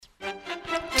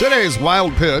Today's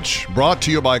Wild Pitch, brought to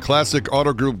you by Classic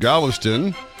Auto Group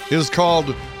Galveston, is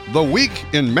called The Week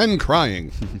in Men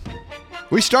Crying.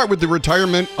 We start with the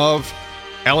retirement of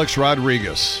Alex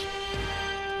Rodriguez.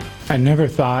 I never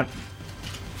thought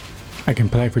I can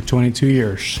play for 22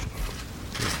 years.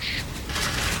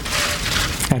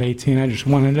 At 18, I just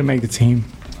wanted to make the team.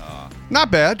 Not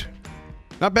bad.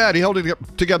 Not bad. He held it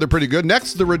together pretty good.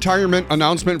 Next, the retirement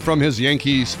announcement from his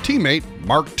Yankees teammate,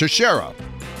 Mark Teixeira.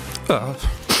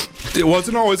 It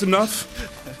wasn't always enough.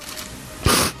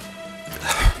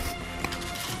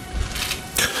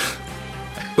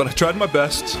 But I tried my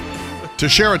best.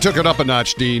 Teixeira took it up a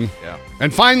notch, Dean. Yeah.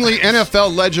 And finally,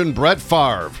 NFL legend Brett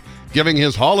Favre giving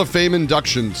his Hall of Fame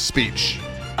induction speech.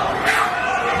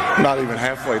 Not even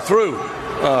halfway through.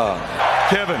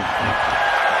 Kevin,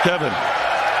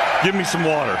 give me some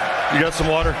water. You got some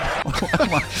water?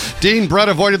 Dean, Brett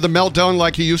avoided the meltdown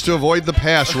like he used to avoid the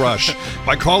pass rush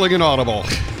by calling an audible.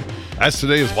 That's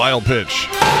today's Wild Pitch.